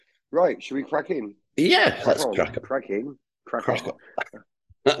Right, should we crack in? Yeah, Crack let's on, crack up. crack in, crack Crack on.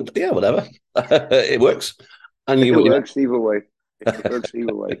 up. Yeah, whatever. It works. And It you, you works either way. It know. works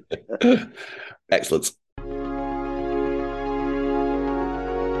either way. Excellent.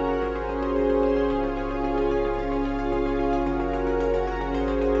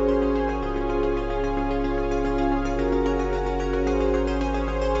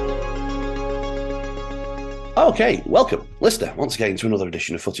 Okay, welcome, listener, once again to another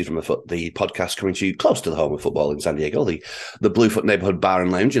edition of Footy from the Foot, the podcast coming to you close to the home of football in San Diego, the Bluefoot Neighborhood Bar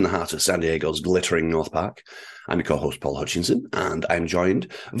and Lounge in the heart of San Diego's glittering North Park. I'm your co-host, Paul Hutchinson, and I'm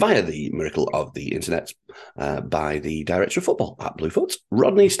joined via the miracle of the internet by the Director of Football at Bluefoot,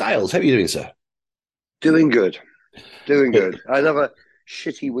 Rodney Styles. How are you doing, sir? Doing good. Doing good. Another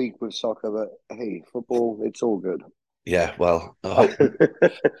shitty week with soccer, but hey, football, it's all good. Yeah, well, I hope...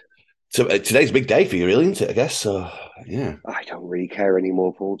 So today's a big day for you, really, isn't it? I guess so. Yeah. I don't really care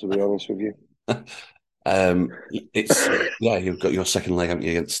anymore, Paul, to be honest with you. It's you've got your second leg, haven't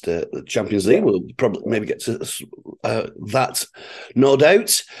you, against the Champions League? We'll probably maybe get to that, no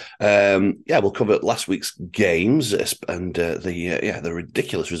doubt. We'll cover last week's games and the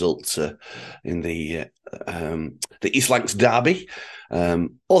ridiculous results in the East Lancs derby.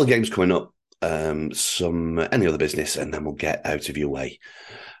 All the games coming up. Some any other business, and then we'll get out of your way.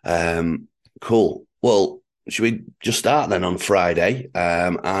 Cool. Well, should we just start then on Friday?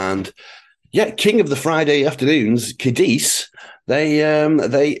 King of the Friday afternoons, Cadiz.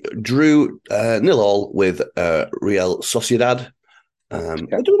 They drew 0-0 with Real Sociedad. They're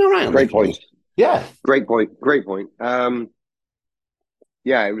doing all right. Great point. Yeah, great point. Great point. It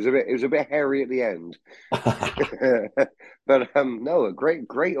was a bit hairy at the end, but no, a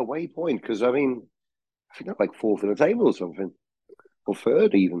great away point because I think they're like fourth in the table or something, or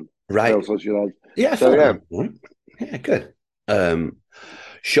third even. Right. Yeah. Yeah, good.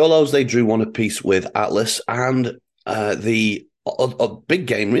 Xolos, they drew one apiece with Atlas, and the big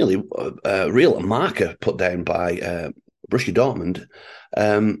game, really, real marker put down by Borussia Dortmund,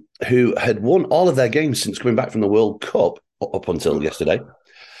 who had won all of their games since coming back from the World Cup up until yesterday.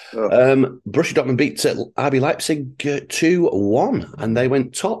 Borussia Dortmund beat RB Leipzig 2-1, and they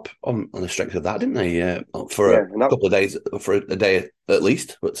went top on the strength of that, didn't they? For a couple of days, for a day at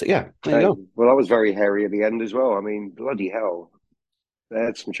least. But there you go. Well, that was very hairy at the end as well. I mean, bloody hell. They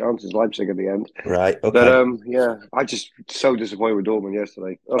had some chances, Leipzig, at the end. Right, okay. But, I just so disappointed with Dortmund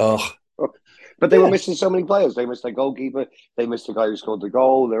yesterday. But they were missing so many players. They missed their goalkeeper. They missed the guy who scored the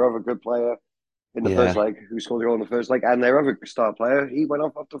goal. Their other good player in the first leg, who scored the goal in the first leg. And their other star player, he went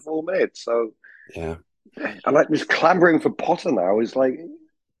off after 4 minutes. So, yeah. I like this clambering for Potter now is like,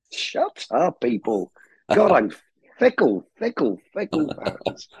 shut up, people. God, I'm fickle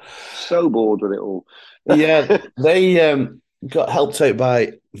fans. So bored with it all. Yeah, they got helped out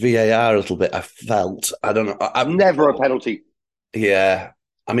by VAR a little bit, I felt. I don't know. I'm never a penalty. Yeah.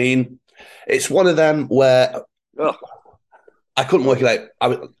 I mean, it's one of them where I couldn't work it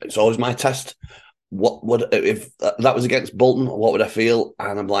out. It's always my test. What would, if that was against Bolton, what would I feel?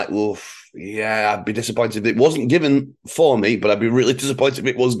 And I'm like, oof, yeah, I'd be disappointed if it wasn't given for me, but I'd be really disappointed if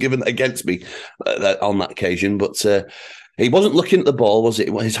it was given against me on that occasion. But he wasn't looking at the ball, was it?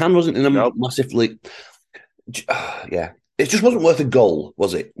 His hand wasn't in a massively... Yeah. It just wasn't worth a goal,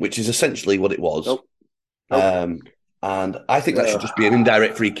 was it? Which is essentially what it was. Nope. And I think that should just be an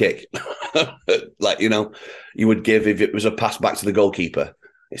indirect free kick. You would give if it was a pass back to the goalkeeper.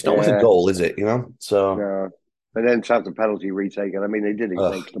 It's not worth a goal, is it? So. And then to have the penalty retaken. I mean, they did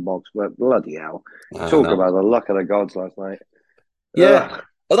take the box, but bloody hell. Talk about the luck of the gods last night. Yeah.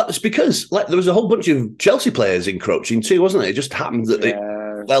 Well, that's because there was a whole bunch of Chelsea players encroaching too, wasn't it? It just happened that it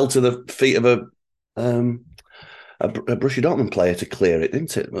fell to the feet of a Borussia Dortmund player to clear it,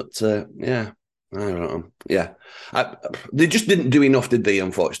 didn't it? But I don't know. Yeah, they just didn't do enough, did they?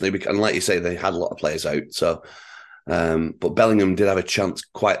 Unfortunately, and like you say, they had a lot of players out. So, but Bellingham did have a chance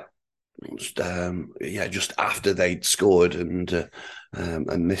just after they'd scored and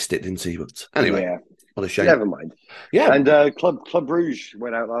missed it, didn't he? But anyway, what a shame. Never mind. Yeah, and Club Bruges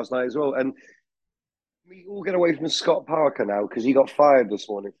went out last night as well, and we all get away from Scott Parker now because he got fired this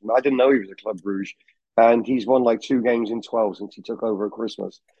morning. I didn't know he was a Club Bruges. And he's won like 2 games in 12 since he took over at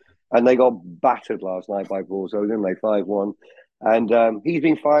Christmas. And they got battered last night by Bordeaux, didn't they? 5-1. And he's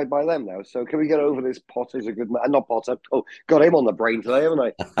been fired by them now. So can we get over this? Potter's a good man. Not Potter. Oh, got him on the brain today,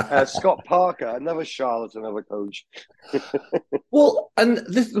 haven't I? Scott Parker, another charlatan of a coach. Well, and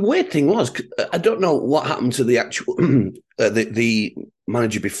the weird thing was, I don't know what happened to the actual the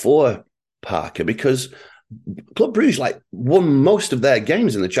manager before Parker, because Club Bruges won most of their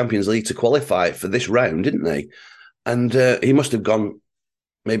games in the Champions League to qualify for this round, didn't they? And he must have gone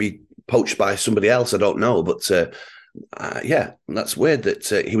maybe poached by somebody else. I don't know, but yeah, that's weird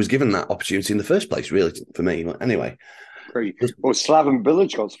that he was given that opportunity in the first place. Really, for me. But anyway, Crazy. Well, Slaven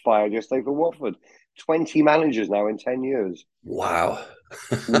Bilic got fired yesterday for Watford. 20 managers now in 10 years. Wow.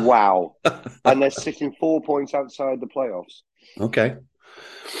 Wow. And they're sitting 4 points outside the playoffs. Okay.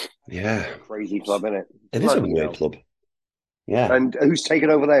 Yeah. Crazy club, isn't it? It is a weird club. Yeah. And who's taken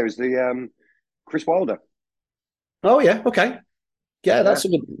over there is the Chris Wilder. Oh, yeah. Okay. Yeah, that's a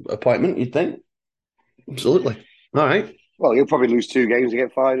good appointment, you'd think. Absolutely. All right. Well, he'll probably lose 2 games to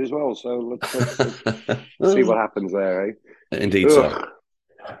get fired as well. So let's see what happens there, eh? Indeed, so.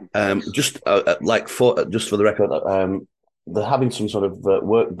 Just for the record, they're having some sort of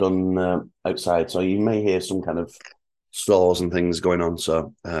work done outside, so you may hear some kind of saws and things going on.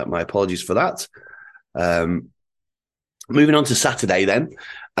 So my apologies for that. Moving on to Saturday, then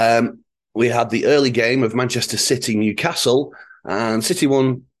we had the early game of Manchester City Newcastle, and City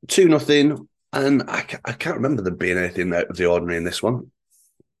won 2-0. And I can't remember there being anything out of the ordinary in this one.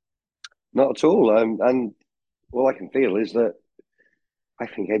 Not at all. And all I can feel is that I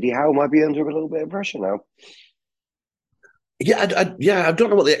think Eddie Howe might be under a little bit of pressure now. Yeah, I don't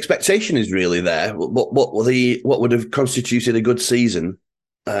know what the expectation is really there. What would have constituted a good season?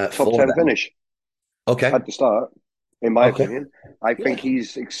 Top 10 finish. Okay. At the start, in my opinion. I think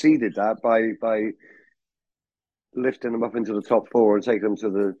he's exceeded that by lifting them up into the top 4 and taking them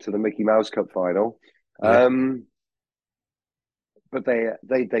to the Mickey Mouse Cup final. Yeah. But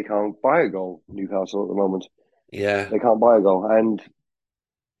they can't buy a goal, Newcastle, at the moment. Yeah. They can't buy a goal. And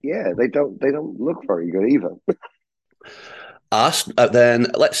yeah, they don't look very good either. Then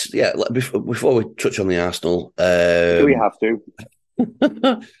before we touch on the Arsenal, do we have to?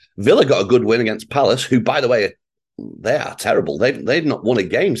 Villa got a good win against Palace, who, by the way, they are terrible. They've not won a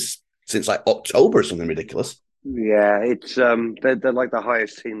game since like October or something ridiculous. Yeah, it's they're like the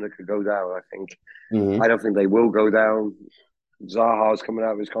highest team that could go down. I think. Mm-hmm. I don't think they will go down. Zaha's coming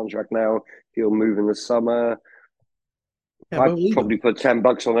out of his contract now. He'll move in the summer. Yeah, I'd probably put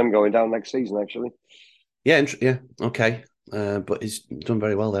 $10 on them going down next season. Actually. Yeah. Okay. But he's done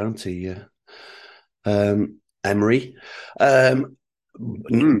very well there, hasn't he? Emery.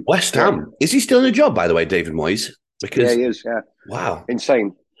 West Ham. Is he still in a job, by the way, David Moyes? Because he is, yeah. Wow.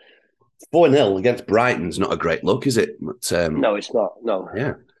 Insane. 4-0 against Brighton's not a great look, is it? But, no, it's not. No.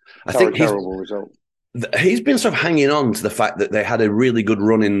 Yeah. I think terrible result. He's been sort of hanging on to the fact that they had a really good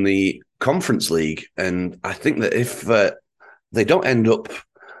run in the Conference League. And I think that if they don't end up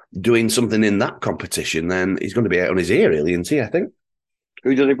doing something in that competition, then he's going to be out on his ear, really, isn't he? I think.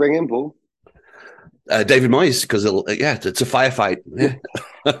 Who did he bring in, Paul? David Moyes, because it's a firefight. Yeah.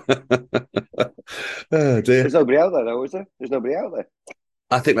 Oh, dear. There's nobody out there, though, is there? There's nobody out there.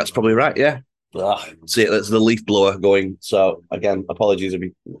 I think that's probably right. Yeah. See, that's the leaf blower going. So again, apologies if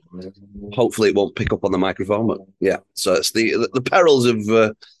hopefully it won't pick up on the microphone, but yeah. So it's the perils of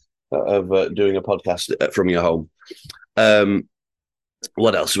doing a podcast from your home.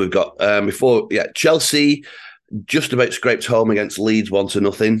 What else we've got before? Yeah, Chelsea just about scraped home against Leeds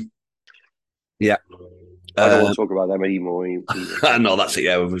 1-0. Yeah. I don't want to talk about them anymore. No, that's it.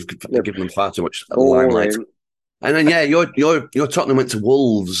 Yeah, we've given them far too much limelight. And then your Tottenham went to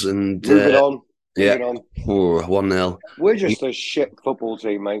Wolves and moving on. Yeah, 1-0. We're just a shit football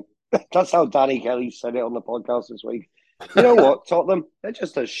team, mate. That's how Danny Kelly said it on the podcast this week. You know what, Tottenham? They're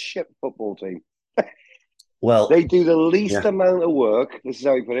just a shit football team. Well, they do the least amount of work. This is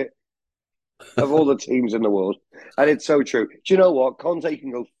how he put it. Of all the teams in the world, and it's so true. Do you know what? Conte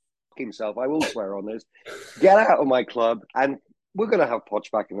can go fuck himself. I will swear on this. Get out of my club, and we're going to have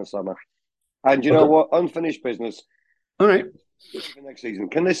Poch back in the summer. And you know what? Unfinished business. All right. For next season.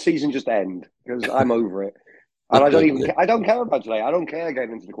 Can this season just end? Because I'm over it. And I don't care about today. I don't care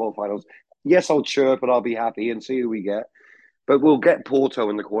getting into the quarterfinals. Yes, I'll chirp and I'll be happy and see who we get. But we'll get Porto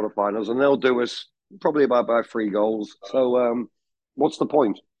in the quarterfinals and they'll do us probably about by 3 goals. So what's the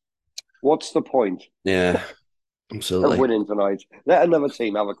point? What's the point? Yeah, absolutely. Of winning tonight. Let another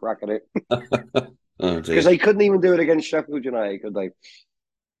team have a crack at it. Because they couldn't even do it against Sheffield United, could they?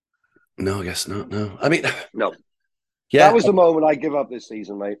 No, I guess not. No. I mean, no. Yeah, that was the moment I give up this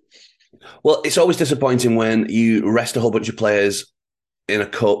season, mate. Well, it's always disappointing when you rest a whole bunch of players in a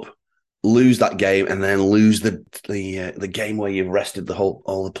cup, lose that game, and then lose the game where you've rested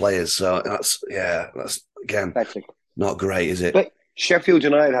all the players. So that's again pathetic. Not great, is it? But Sheffield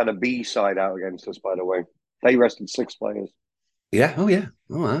United had a B side out against us, by the way. They rested 6 players. Yeah. Oh yeah.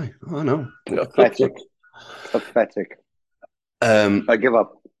 Oh I know. Pathetic. I give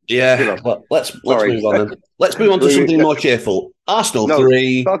up. Yeah, well, let's move on then. Let's move on to something more cheerful. Arsenal No,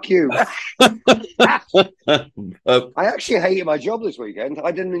 3. fuck you. Uh, I actually hated my job this weekend.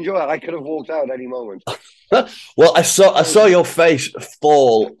 I didn't enjoy it. I could have walked out at any moment. well, I saw your face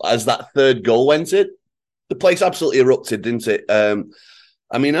fall as that third goal went in. The place absolutely erupted, didn't it?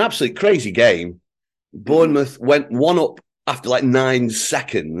 I mean, an absolutely crazy game. Bournemouth went 1-up after like 9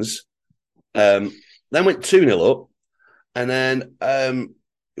 seconds, then went 2-0 up, and then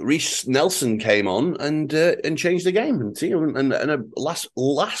Reece Nelson came on and changed the game. And a last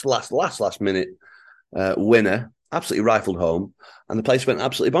minute winner, absolutely rifled home, and the place went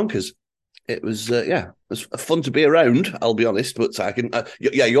absolutely bonkers. It was it was fun to be around. I'll be honest, but I can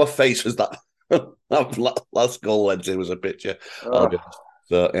your face was that that last goal went in was a picture. I'll be honest.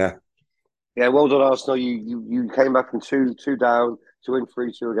 So yeah. Well done, Arsenal. You came back from two down to win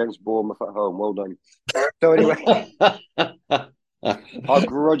 3-2 against Bournemouth at home. Well done. So anyway, I'll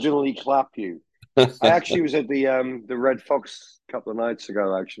grudgingly clap you. I actually was at the Red Fox a couple of nights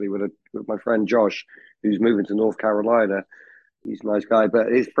ago, actually, with my friend Josh, who's moving to North Carolina. He's a nice guy,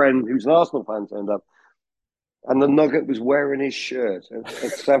 but his friend, who's an Arsenal fan, turned up, and the Nugget was wearing his shirt at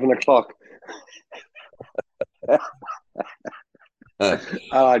 7 o'clock. And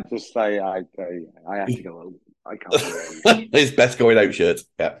I just say, I have to go home. I can't. His best going out shirt.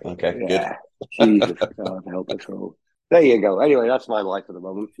 Yeah. Okay. Yeah. Jesus, God help us all. There you go. Anyway, that's my life at the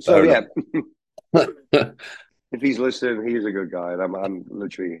moment. So if he's listening, he's a good guy, and I'm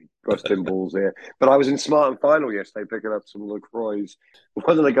literally busting balls here. But I was in Smart and Final yesterday picking up some LaCroix.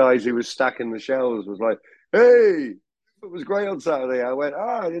 One of the guys who was stacking the shelves was like, "Hey, it was great on Saturday." I went,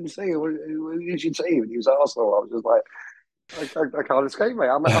 "I didn't see you. You should see him." He was Arsenal. I was just like, I can't escape, mate.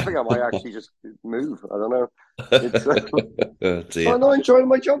 I think I might actually just move. I don't know. It's, I'm not enjoying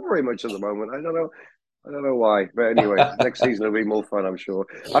my job very much at the moment. I don't know why. But anyway, next season will be more fun, I'm sure.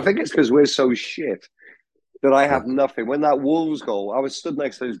 I think it's because we're so shit that I have nothing. When that Wolves goal, I was stood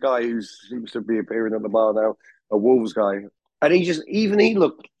next to this guy who seems to be appearing at the bar now, a Wolves guy. And he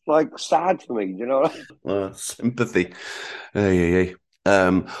looked like sad for me, you know? Sympathy. Well,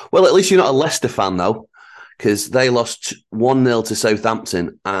 at least you're not a Leicester fan, though, because they lost 1-0 to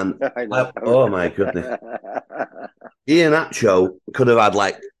Southampton. And oh my goodness. Iheanacho could have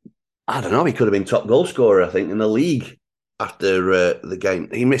had I don't know, he could have been top goal scorer, I think, in the league after the game.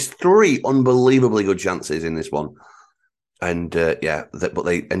 He missed 3 unbelievably good chances in this one. And but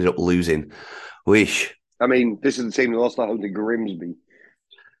they ended up losing. I mean, this is the team that lost at home to Grimsby.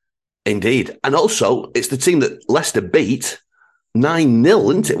 Indeed. And also, it's the team that Leicester beat 9-0,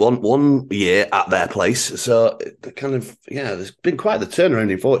 isn't it? One year at their place. So there's been quite the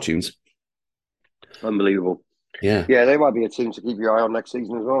turnaround in fortunes. Unbelievable. Yeah. Yeah, they might be a team to keep your eye on next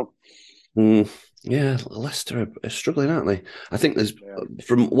season as well. Yeah, Leicester are struggling, aren't they? I think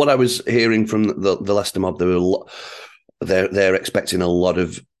from what I was hearing from the Leicester mob, they're expecting a lot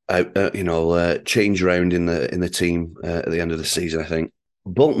of change around in the team at the end of the season. I think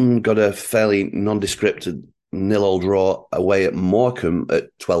Bolton got a fairly nondescript 0-0 draw away at Morecambe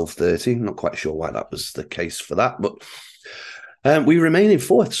at 12:30. Not quite sure why that was the case for that, but we remain in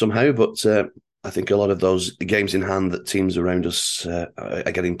fourth somehow. But I think a lot of those games in hand that teams around us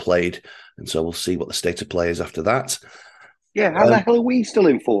are getting played, and so we'll see what the state of play is after that. Yeah, how the hell are we still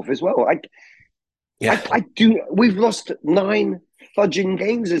in fourth as well? We've lost 9 fudging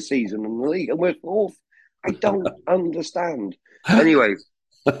games this season in the league, and we're fourth. I don't understand. Anyway,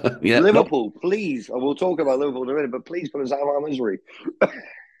 Liverpool, please. And we'll talk about Liverpool in a minute, but please put us out of our misery.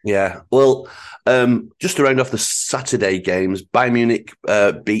 Yeah, well, just to round off the Saturday games, Bayern Munich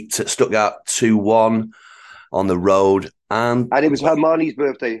beat Stuttgart 2-1 on the road. And it was Hermione's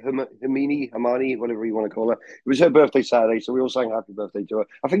birthday, Hermione, whatever you want to call her. It was her birthday Saturday, so we all sang happy birthday to her.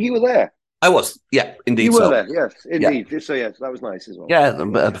 I think you were there. I was, yeah, indeed. You were there, yes, indeed. Yeah. So, yes, that was nice as well. Yeah,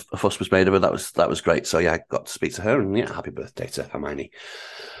 a fuss was made of it. That was great. So, yeah, I got to speak to her, and yeah, happy birthday to Hermione.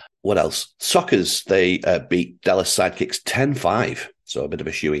 What else? Sockers, they beat Dallas Sidekicks 10-5, so a bit of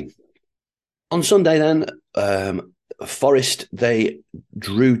a shoeing. On Sunday, then, Forest, they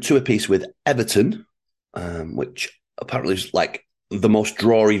drew 2 apiece with Everton, which apparently is like the most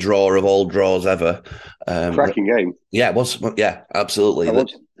drawy draw of all draws ever. Cracking game. Yeah, it was. Yeah, absolutely.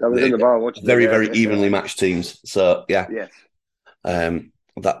 I was in the bar watching very evenly matched teams. So yeah, yes,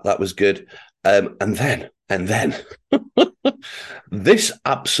 that was good. And then this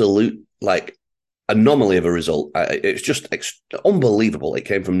absolute anomaly of a result. It's just unbelievable. It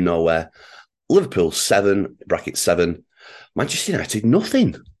came from nowhere. Liverpool 7 (7), Manchester United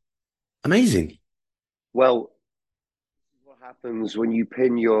nothing. Amazing. Well, what happens when you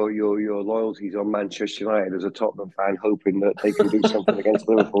pin your loyalties on Manchester United as a Tottenham fan, hoping that they can do something against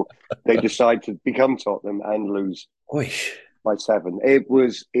Liverpool? They decide to become Tottenham and lose. Oish. by 7. It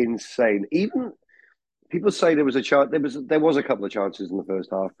was insane. Even people say there was a chance. There was a couple of chances in the first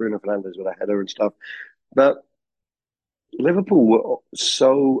half. Bruno Fernandes with a header and stuff, but Liverpool were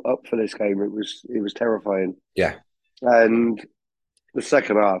so up for this game. It was terrifying. Yeah. And the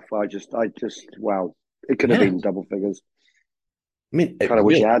second half, I just wow, it could have been double figures. I mean, Kind of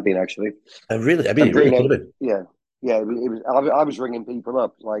wish it had been actually. I mean, it And really Bruno, could have been. yeah, yeah. It was. I was ringing people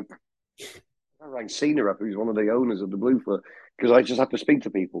up like I rang Cena up, who's one of the owners of the Bluefoot, because I just have to speak to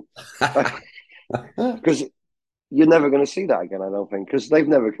people because you're never going to see that again. I don't think because they've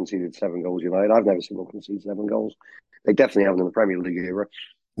never conceded 7 goals. United, I've never seen them concede 7 goals. They definitely haven't in the Premier League era.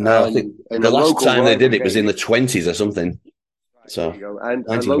 No, I think in the a last local time they did rival it was game, in the 20s or something. So, there you go. And a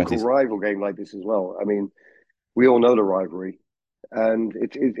 1920s. local rival game like this as well. I mean, we all know the rivalry, and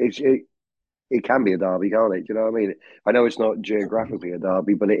it can be a derby, can't it? Do you know what I mean? I know it's not geographically a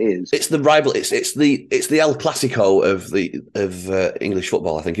derby, but it is. It's the rival. It's the El Clasico of English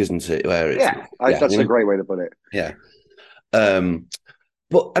football, I think, isn't it? Where it's, that's a great way to put it. Yeah.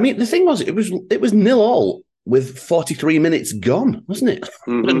 But I mean, the thing was, it was 0-0 with 43 minutes gone, wasn't it?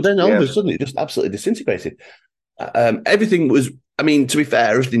 Mm-hmm. And then all of a sudden, it just absolutely disintegrated. Everything was. I mean, to be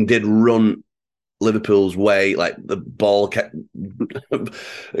fair, everything did run Liverpool's way. Like the ball kept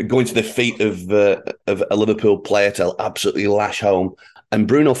going to the feet of a Liverpool player to absolutely lash home. And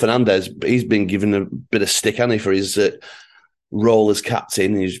Bruno Fernandes, he's been given a bit of stick, hasn't he, for his role as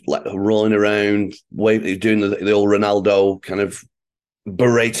captain. He's like rolling around, waving, doing the old Ronaldo kind of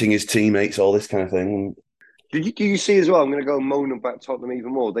berating his teammates, all this kind of thing. Did you see as well? I'm going to go moan about Tottenham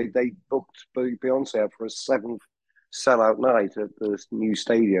even more. They booked Beyonce up for a 7th sellout night at the new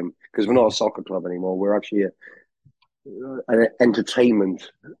stadium because we're not a soccer club anymore. We're actually an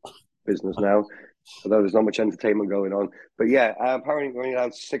entertainment business now, although there's not much entertainment going on. But yeah, apparently we only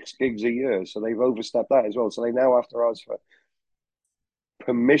have 6 gigs a year, so they've overstepped that as well. So they now have to ask for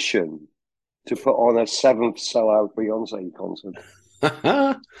permission to put on a 7th sellout Beyonce concert.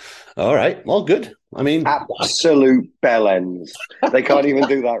 All right, well, good. I mean, absolute bellends. They can't even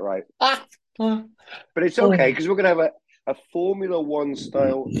do that right. But it's okay because we're going to have a Formula One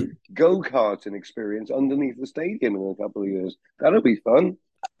style go-karting experience underneath the stadium in a couple of years. That'll be fun.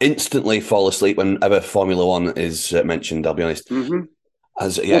 Instantly fall asleep whenever Formula One is mentioned, I'll be honest. Mm-hmm.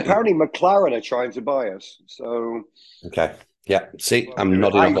 Well, apparently McLaren are trying to buy us. So okay. Yeah. See, I'm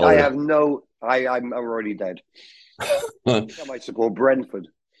nodding. I'm already dead. I might support Brentford.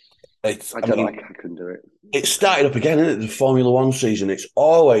 I couldn't do it. It started up again, isn't it? The Formula One season. It's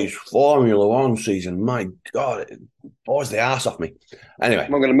always Formula One season. My God, it bores the arse off me. Anyway. I'm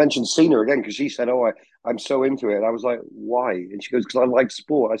going to mention Cena again because she said, I'm so into it. And I was like, why? And she goes, because I like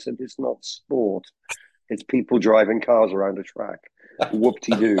sport. I said, it's not sport. It's people driving cars around a track.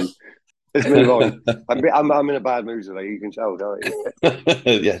 Whoop-de-doo. Let's move on. I'm in a bad mood today. You can tell, can't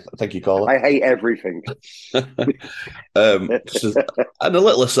you? Yeah, thank you, caller. I hate everything. And a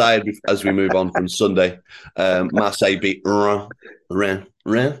little aside as we move on from Sunday, Marseille beat Rennes.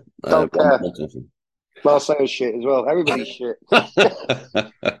 Don't care. Marseille is shit as well. Everybody's shit.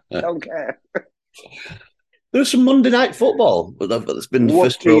 Don't care. There's some Monday night football, but that's been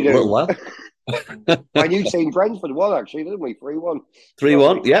first for a little while. My new team, Brentford, won actually, didn't we? 3-1.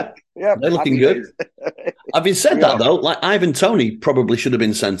 3-1, yeah. Yeah, they're looking good. Having said that, though, like Ivan Toney probably should have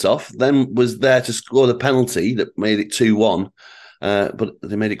been sent off, then was there to score the penalty that made it 2-1, but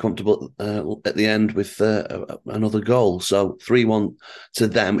they made it comfortable at the end with another goal. So 3-1 to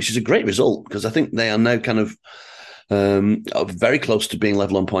them, which is a great result because I think they are now kind of very close to being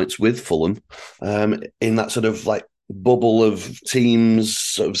level on points with Fulham in that sort of like bubble of teams,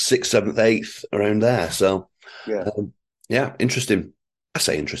 sort of 6th, 7th, 8th around there. So, yeah, interesting. I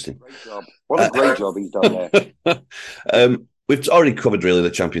say interesting. Great job. What a great job he's done there. We've already covered really the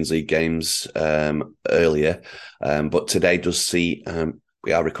Champions League games earlier, but today does see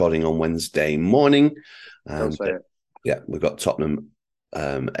we are recording on Wednesday morning. Don't say it. Yeah, we've got Tottenham,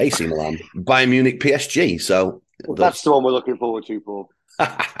 AC Milan, Bayern Munich, PSG. So that's the one we're looking forward to, Paul.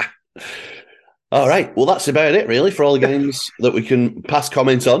 All right. Well, that's about it, really, for all the games that we can pass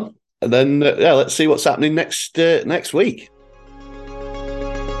comment on. And then, let's see what's happening next week.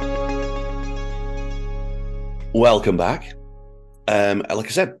 Welcome back. Like I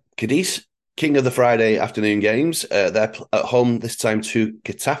said, Cadiz, king of the Friday afternoon games. They're at home this time to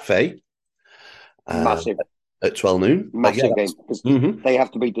Getafe. Massive. At 12 noon. Massive game. They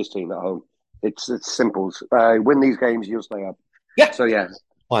have to beat this team at home. It's simple. Win these games, you'll stay up. Yeah. So, yeah.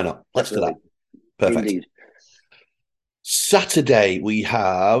 Why not? Let's do that. Perfect. Indeed. Saturday, we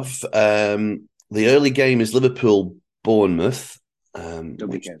have the early game is Liverpool-Bournemouth.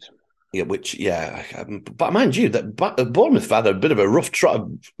 Nobody cares. Yeah, but mind you, that Bournemouth have had a bit of a rough trot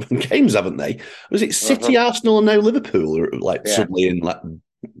of games, haven't they? Was it Uh-huh. City, Arsenal, and now Liverpool are like Yeah. suddenly in like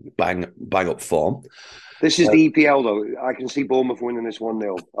bang up form? This is Uh, the EPL, though. I can see Bournemouth winning this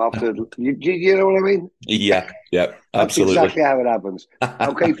 1-0 after. You know what I mean? yeah, That's absolutely. exactly how it happens.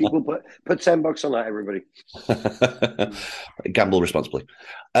 Okay, people, put $10 on that, everybody. Gamble responsibly.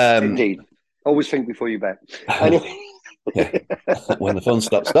 Um, Indeed. Always think before you bet. Anyway. yeah, when the fun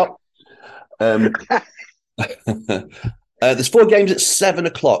stops, stop. Um, there's 4 games at 7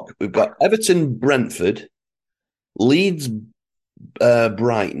 o'clock. We've got Everton, Brentford, Leeds,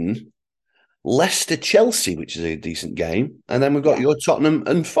 Brighton, Leicester, Chelsea, which is a decent game, and then we've got Yeah. your Tottenham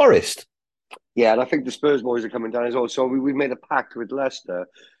and Forest. Yeah, and I think the Spurs boys are coming down as well. So we've made a pact with Leicester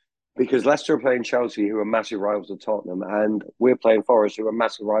because Leicester are playing Chelsea, who are massive rivals of Tottenham, and we're playing Forest, who are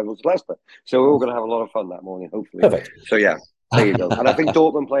massive rivals of Leicester. So we're all going to have a lot of fun that morning, hopefully. Perfect. So yeah, there you go. And I think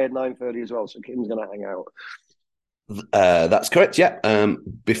Dortmund play at 9:30 as well, so Kim's going to hang out. That's correct. Yeah.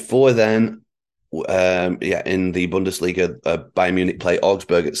 Before then, in the Bundesliga, Bayern Munich play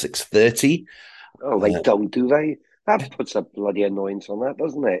Augsburg at 6:30. Oh, they don't, do they? That puts a bloody annoyance on that,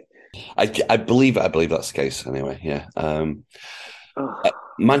 doesn't it? I believe that's the case. Anyway, yeah. Oh,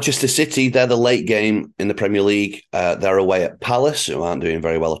 Manchester City, they're the late game in the Premier League. They're away at Palace, who aren't doing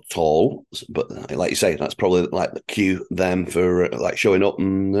very well at all. But like you say, that's probably like the cue them for like showing up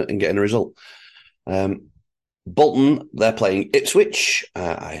and getting a result. Bolton, they're playing Ipswich.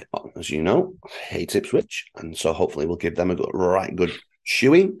 I, as you know, hate Ipswich, and so hopefully we'll give them a good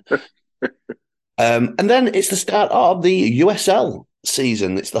shoeing. And then it's the start of the USL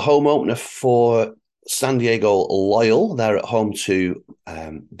season. It's the home opener for San Diego Loyal. They're at home to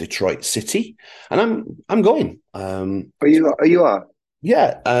Detroit City, and I'm going. are you are?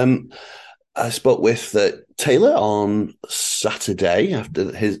 Yeah. I spoke with Taylor on Saturday after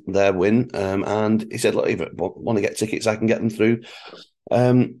their win, and he said, "Look, if I want to get tickets, I can get them through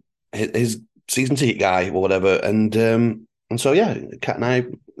his season ticket guy or whatever." And so yeah, Kat and I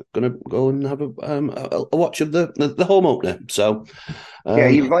are going to go and have a watch of the home opener. So Yeah,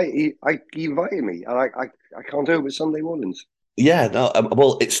 um, you invited me, and I can't do it with Sunday mornings. yeah, no,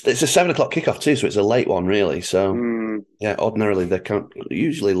 well, it's a 7 o'clock kickoff too, so it's a late one really. So Mm, yeah, ordinarily they can't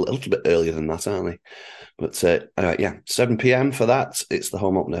usually a little bit earlier than that, aren't they? But yeah, 7 p.m. for that. It's the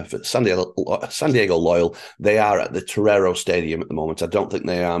home opener for San Diego Loyal. They are at the Torero Stadium at the moment. I don't think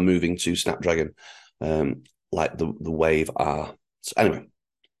they are moving to Snapdragon like the Wave are. So anyway,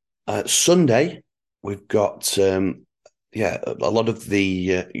 Sunday, we've got a lot of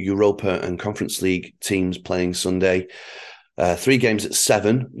the Europa and Conference League teams playing Sunday. 3 games at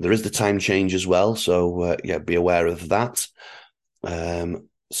 7. There is the time change as well, so be aware of that.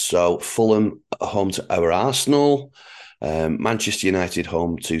 So Fulham home to our Arsenal, Manchester United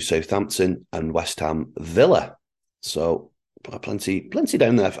home to Southampton, and West Ham Villa. So plenty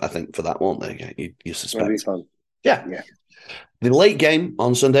down there, I think, for that, won't there? You suspect? that'll be fun. Yeah. Yeah. The late game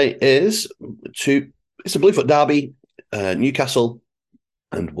on Sunday it's a Bluefoot derby, Newcastle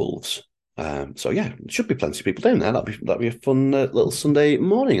and Wolves. So yeah, there should be plenty of people down there. That'd be a fun little Sunday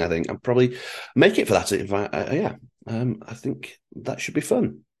morning. I think I'll probably make it for that. If I think that should be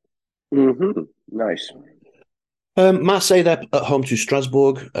fun. Mm-hmm. Nice. Marseille, they're at home to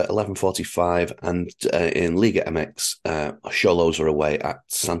Strasbourg at 11:45, and in Liga MX, Cholos are away at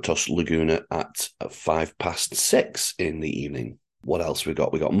Santos Laguna at 6:05 in the evening. What else we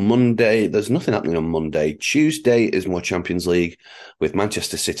got? We got Monday. There's nothing happening on Monday. Tuesday is more Champions League with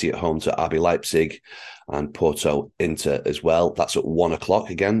Manchester City at home to RB Leipzig and Porto Inter as well. That's at 1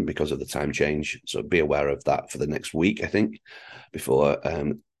 o'clock again because of the time change. So be aware of that for the next week, I think, before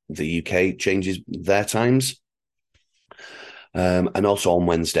the UK changes their times. And also on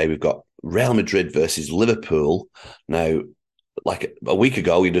Wednesday, we've got Real Madrid versus Liverpool. Now, like a week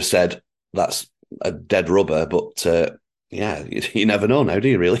ago, you'd have said that's a dead rubber, but yeah, you never know now, do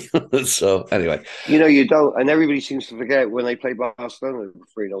you really? So anyway. You don't, and everybody seems to forget when they played Barcelona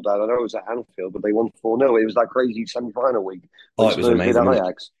 3-0 down. I know it was at Anfield, but they won 4-0. It was that crazy semi-final week when It was Spurs beat amazing, wasn't it?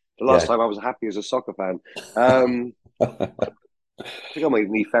 Ajax. The last time I was happy as a soccer fan. I think I might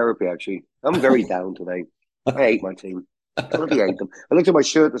need therapy, actually. I'm very down today. I hate my team. Bloody hate them. I looked at my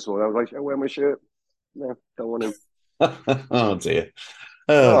shirt this morning. I was like, should I wear my shirt? No, don't want to. Oh dear.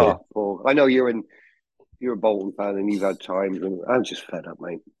 Oh dear. Paul. I know you're a Bolton fan and you've had times, and I'm just fed up,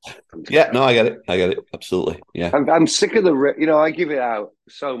 mate. Yeah, no, I get it. Absolutely. Yeah. I'm sick of I give it out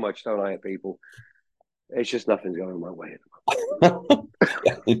so much, don't I, at people? It's just nothing's going my way.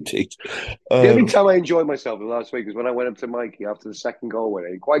 Yeah, indeed. The only time I enjoyed myself last week was when I went up to Mikey after the second goal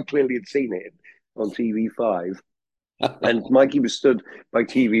winner. He quite clearly had seen it on TV5. And Mikey was stood by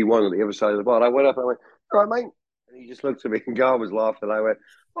TV1 at the other side of the bar. And I went up and I went, all right, mate. And he just looked at me and Gar was laughing. I went,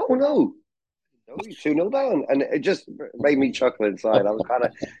 oh, no, he's 2-0 down. And it just made me chuckle inside. I was kind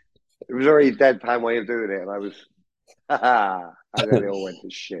of, it was a very deadpan way of doing it. And I was, ha ha. And then it all went to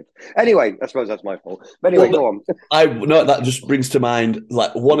shit. Anyway, I suppose that's my fault. But anyway, go on. I know that just brings to mind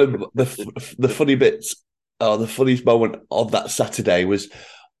like one of the funny bits, or the funniest moment of that Saturday was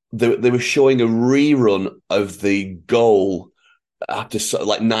they were showing a rerun of the goal after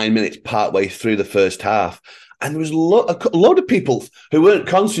like 9 minutes partway through the first half. And there was a lot of people who weren't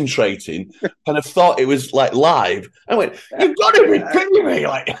concentrating kind of thought it was like live. I went, you've got to be kidding me.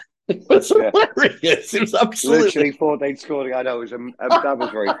 Like, it was hilarious. It was absolutely... Literally 4 days scoring. I know. That was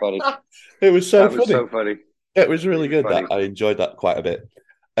very funny. It was so funny. Was so funny. It was really good. That I enjoyed that quite a bit.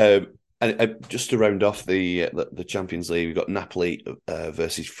 And just to round off the Champions League, we've got Napoli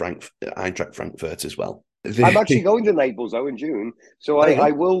versus Eintracht Frankfurt as well. I'm actually going to Naples, though, in June. So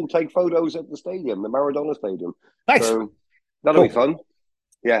I will take photos at the stadium, the Maradona Stadium. Nice. So that'll be fun.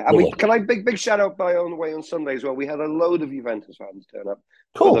 Yeah. And can I big shout out by on the way on Sunday as well? We had a load of Juventus fans turn up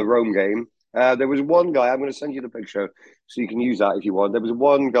for the Rome game. There was one guy, I'm going to send you the picture so you can use that if you want. There was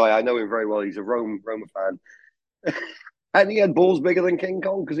one guy, I know him very well. He's a Roma fan. And he had balls bigger than King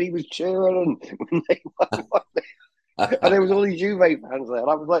Kong because he was cheering when they won. And there was all these Juve fans there. And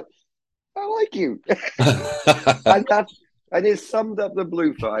I was like, I like you. and it summed up the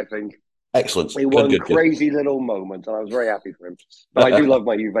Bluefoot, I think. Excellent. It was crazy little moment, and I was very happy for him. But I do love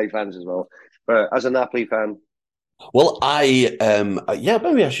my Juve fans as well. But as a Napoli fan... Well, maybe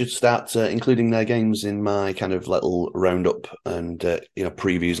I should start including their games in my kind of little roundup and,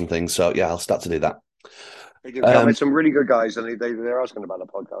 previews and things. So, yeah, I'll start to do that. They do. I met some really good guys, and they're asking about the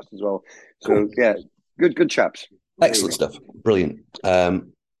podcast as well. So, cool. Yeah, good chaps. Excellent stuff. Brilliant.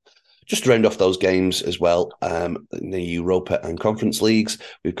 Just to round off those games as well, in the Europa and Conference Leagues,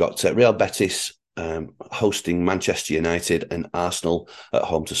 we've got Real Betis hosting Manchester United and Arsenal at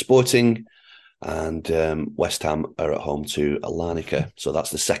home to Sporting, and West Ham are at home to Larnaca. So that's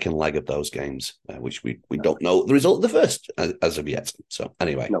the second leg of those games, which we don't know the result of the first as of yet. So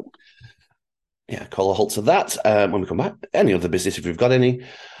anyway. No. Yeah, call a halt to that when we come back. Any other business, if we've got any,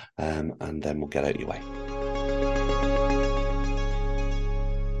 and then we'll get out your way.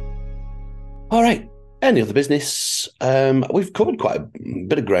 All right. Any other business? We've covered quite a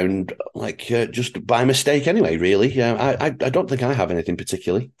bit of ground, just by mistake anyway, really. I don't think I have anything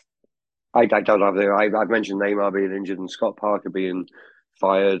particularly. I don't have I've mentioned Neymar being injured and Scott Parker being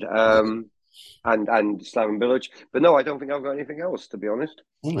fired. And Slaven Bilic. But no, I don't think I've got anything else, to be honest.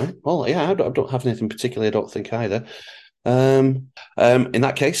 All right. Well, yeah, I don't have anything particularly, I don't think either. In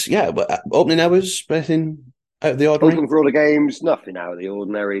that case, yeah, but opening hours, anything out of the ordinary? Open for all the games, nothing out of the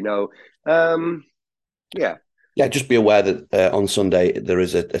ordinary, no. Yeah. Yeah, just be aware that on Sunday there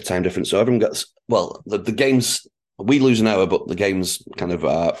is a time difference. So everyone gets, the games, we lose an hour, but the games kind of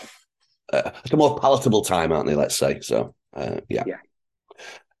are at a more palatable time, aren't they, let's say. So, yeah. Yeah.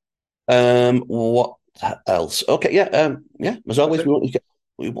 What else? Okay, yeah. As always,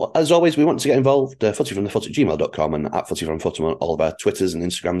 we want to get involved. footyfromthefoot@gmail.com and at footyfromfoot on all of our Twitters and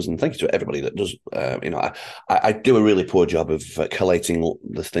Instagrams. And thank you to everybody that does. I do a really poor job of collating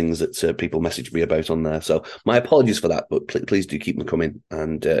the things that people message me about on there. So my apologies for that, but please do keep them coming.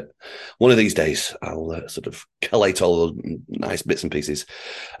 And one of these days, I'll sort of collate all those nice bits and pieces.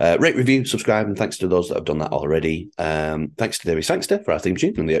 Rate, review, subscribe, and thanks to those that have done that already. Thanks to Davey Sangster for our theme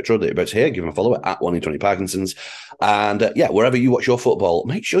tune and the outro that you're about to hear. Give him a follow at 1 in 20 Parkinson's. And wherever you watch your football,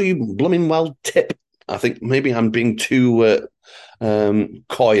 make sure you blooming well tip. I think maybe I'm being too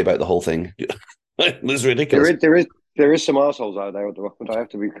coy about the whole thing. It's ridiculous. There is some assholes out there at the moment, I have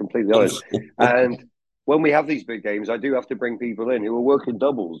to be completely honest. And when we have these big games, I do have to bring people in who are working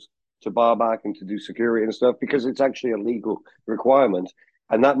doubles to bar back and to do security and stuff because it's actually a legal requirement.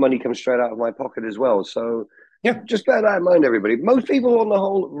 And that money comes straight out of my pocket as well. So yeah, just bear that in mind, everybody. Most people on the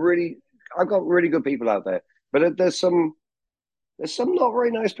whole I've got really good people out there, but there's some not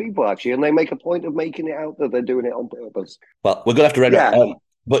very nice people, actually, and they make a point of making it out that they're doing it on purpose. Well, we're going to have to read it.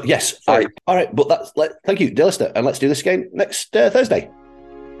 But yes, all right. But thank you, dear listener, and let's do this again next Thursday.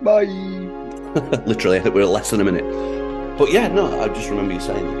 Bye. Literally, I think we're less than a minute. But yeah, no, I just remember you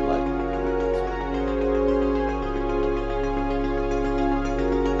saying that.